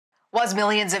Well, as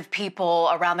millions of people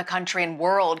around the country and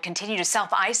world continue to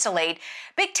self-isolate,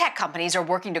 big tech companies are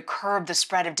working to curb the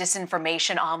spread of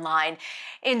disinformation online.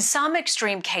 In some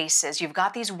extreme cases, you've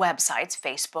got these websites,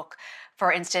 Facebook,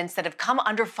 for instance, that have come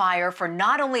under fire for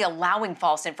not only allowing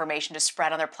false information to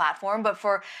spread on their platform, but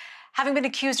for having been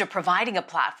accused of providing a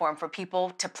platform for people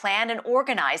to plan and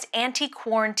organize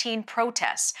anti-quarantine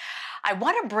protests. I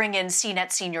want to bring in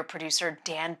CNET senior producer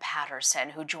Dan Patterson,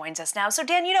 who joins us now. So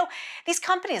Dan, these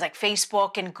companies like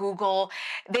Facebook and Google,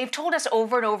 they've told us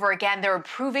over and over again they're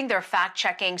improving their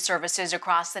fact-checking services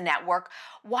across the network.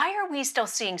 Why are we still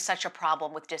seeing such a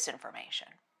problem with disinformation?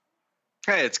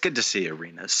 Hey, it's good to see you,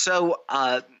 Rena.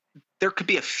 There could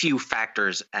be a few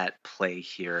factors at play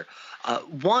here.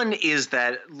 One is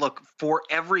that, look, for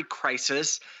every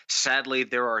crisis, sadly,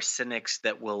 there are cynics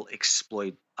that will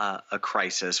exploit a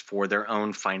crisis for their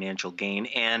own financial gain.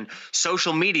 And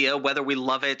social media, whether we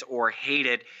love it or hate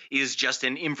it, is just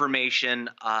an information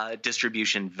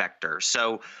distribution vector.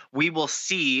 So we will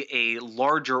see a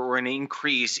larger or an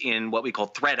increase in what we call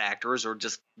threat actors or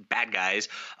just bad guys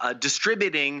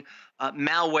distributing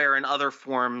malware and other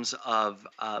forms of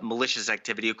malicious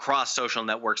activity across social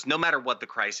networks, no matter what the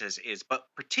crisis is. But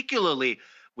particularly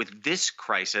with this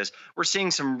crisis, we're seeing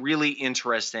some really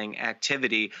interesting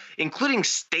activity, including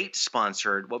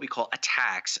state-sponsored, what we call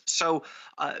attacks. So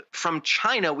from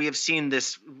China, we have seen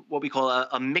this, what we call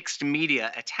a mixed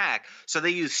media attack. So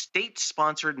they use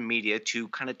state-sponsored media to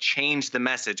kind of change the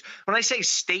message. When I say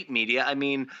state media, I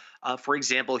mean, for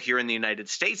example, here in the United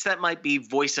States, that might be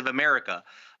Voice of America.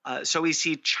 So we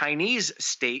see Chinese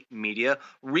state media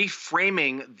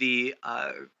reframing the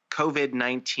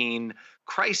COVID-19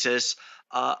 crisis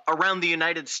around the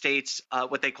United States,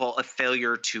 what they call a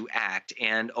failure to act,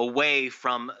 and away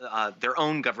from their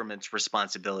own government's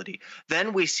responsibility.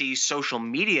 Then we see social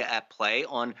media at play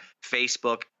on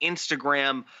Facebook,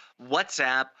 Instagram,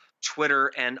 WhatsApp,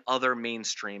 Twitter, and other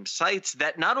mainstream sites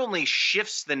that not only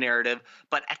shifts the narrative,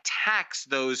 but attacks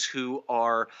those who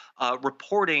are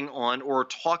reporting on or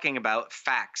talking about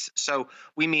facts. So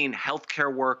we mean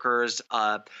healthcare workers,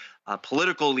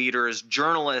 political leaders,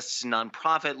 journalists,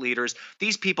 nonprofit leaders.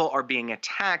 These people are being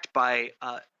attacked by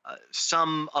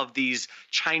some of these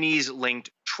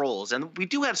Chinese-linked trolls. And we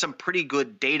do have some pretty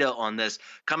good data on this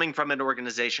coming from an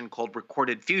organization called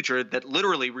Recorded Future that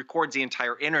literally records the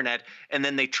entire internet, and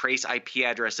then they trace IP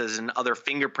addresses and other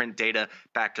fingerprint data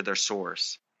back to their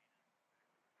source.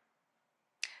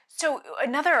 So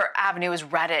another avenue is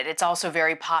Reddit. It's also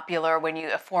very popular when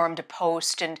you forum to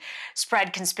post and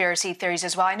spread conspiracy theories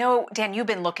as well. I know, Dan, you've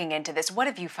been looking into this. What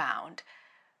have you found?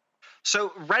 So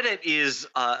Reddit is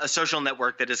a social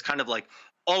network that is kind of like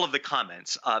all of the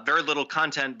comments, very little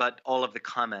content, but all of the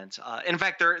comments. In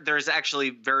fact, there's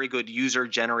actually very good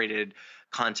user-generated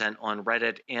content on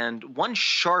Reddit. And one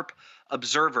sharp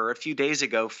observer a few days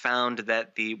ago found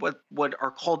that the what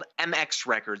are called MX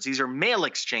records, these are mail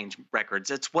exchange records.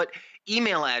 It's what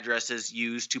email addresses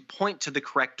use to point to the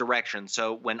correct direction.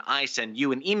 So when I send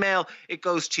you an email, it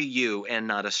goes to you and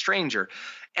not a stranger.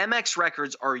 MX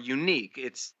records are unique.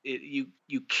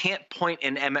 You can't point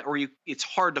an MX, or it's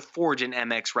hard to forge an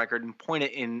MX record and point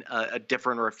it in a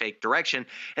different or a fake direction.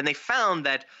 And they found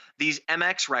that these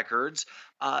MX records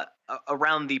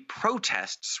around the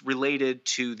protests related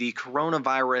to the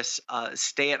coronavirus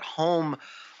stay-at-home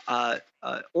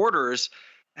orders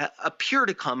appear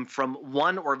to come from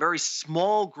one or a very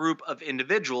small group of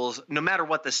individuals, no matter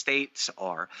what the states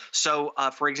are. So,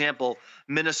 for example,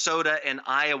 Minnesota and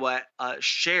Iowa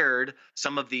shared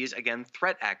some of these, again,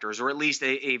 threat actors, or at least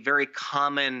a very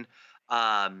common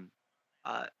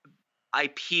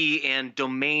IP and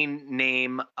domain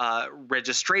name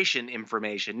registration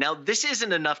information. Now, this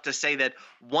isn't enough to say that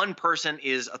one person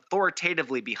is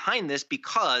authoritatively behind this,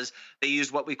 because they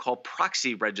use what we call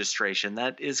proxy registration.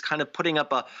 That is kind of putting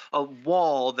up a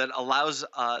wall that allows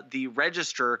the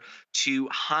register to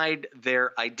hide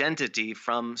their identity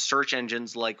from search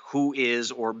engines like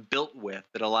Whois or Built With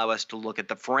that allow us to look at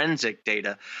the forensic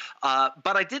data.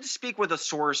 But I did speak with a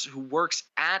source who works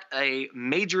at a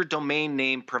major domain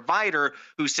name provider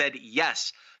who said,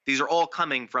 yes, these are all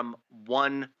coming from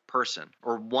one person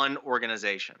or one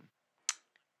organization.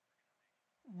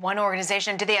 One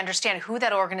organization. Do they understand who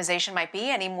that organization might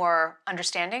be? Any more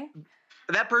understanding?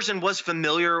 That person was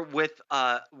familiar with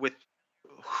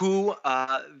who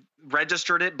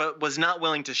registered it, but was not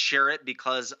willing to share it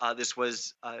because this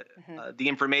was the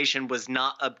information was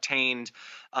not obtained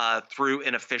through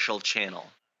an official channel.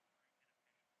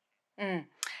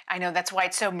 I know that's why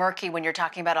it's so murky when you're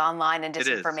talking about online and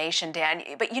disinformation, Dan.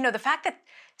 But the fact that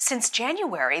Since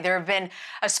January, there have been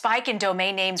a spike in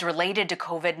domain names related to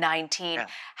COVID 19. Yeah.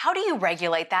 How do you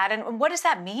regulate that? And what does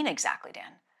that mean exactly,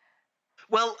 Dan?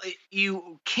 Well,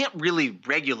 you can't really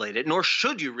regulate it, nor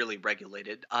should you really regulate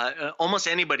it. Almost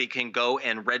anybody can go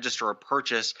and register or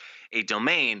purchase a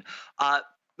domain. Uh,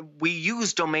 we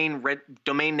use domain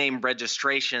name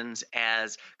registrations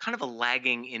as kind of a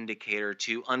lagging indicator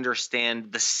to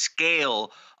understand the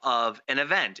scale of an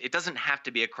event. It doesn't have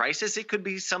to be a crisis. It could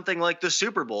be something like the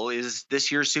Super Bowl. Is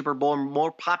this year's Super Bowl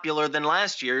more popular than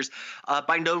last year's?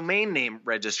 By domain name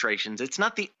registrations, it's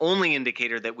not the only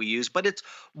indicator that we use, but it's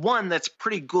one that's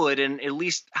pretty good and at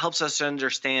least helps us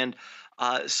understand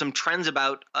some trends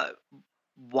about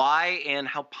why and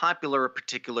how popular a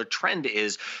particular trend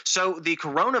is. So, the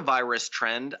coronavirus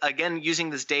trend, again, using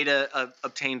this data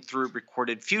obtained through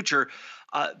Recorded Future,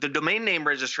 the domain name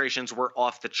registrations were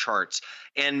off the charts.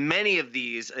 And many of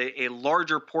these, a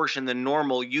larger portion than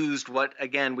normal, used what,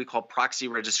 again, we call proxy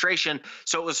registration.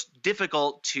 So, it was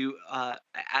difficult to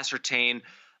ascertain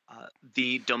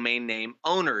the domain name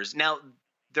owners. Now,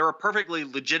 there are perfectly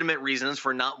legitimate reasons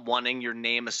for not wanting your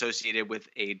name associated with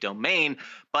a domain,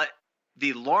 but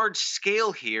the large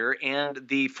scale here and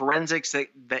the forensics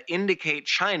that indicate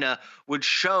China would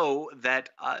show that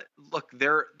look,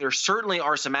 there certainly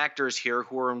are some actors here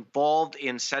who are involved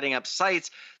in setting up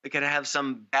sites that could have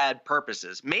some bad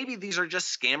purposes. Maybe these are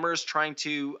just scammers trying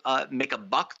to make a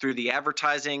buck through the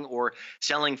advertising or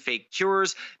selling fake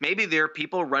cures. Maybe they're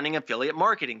people running affiliate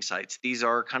marketing sites. These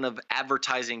are kind of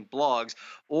advertising blogs,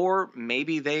 or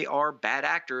maybe they are bad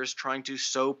actors trying to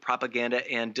sow propaganda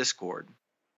and discord.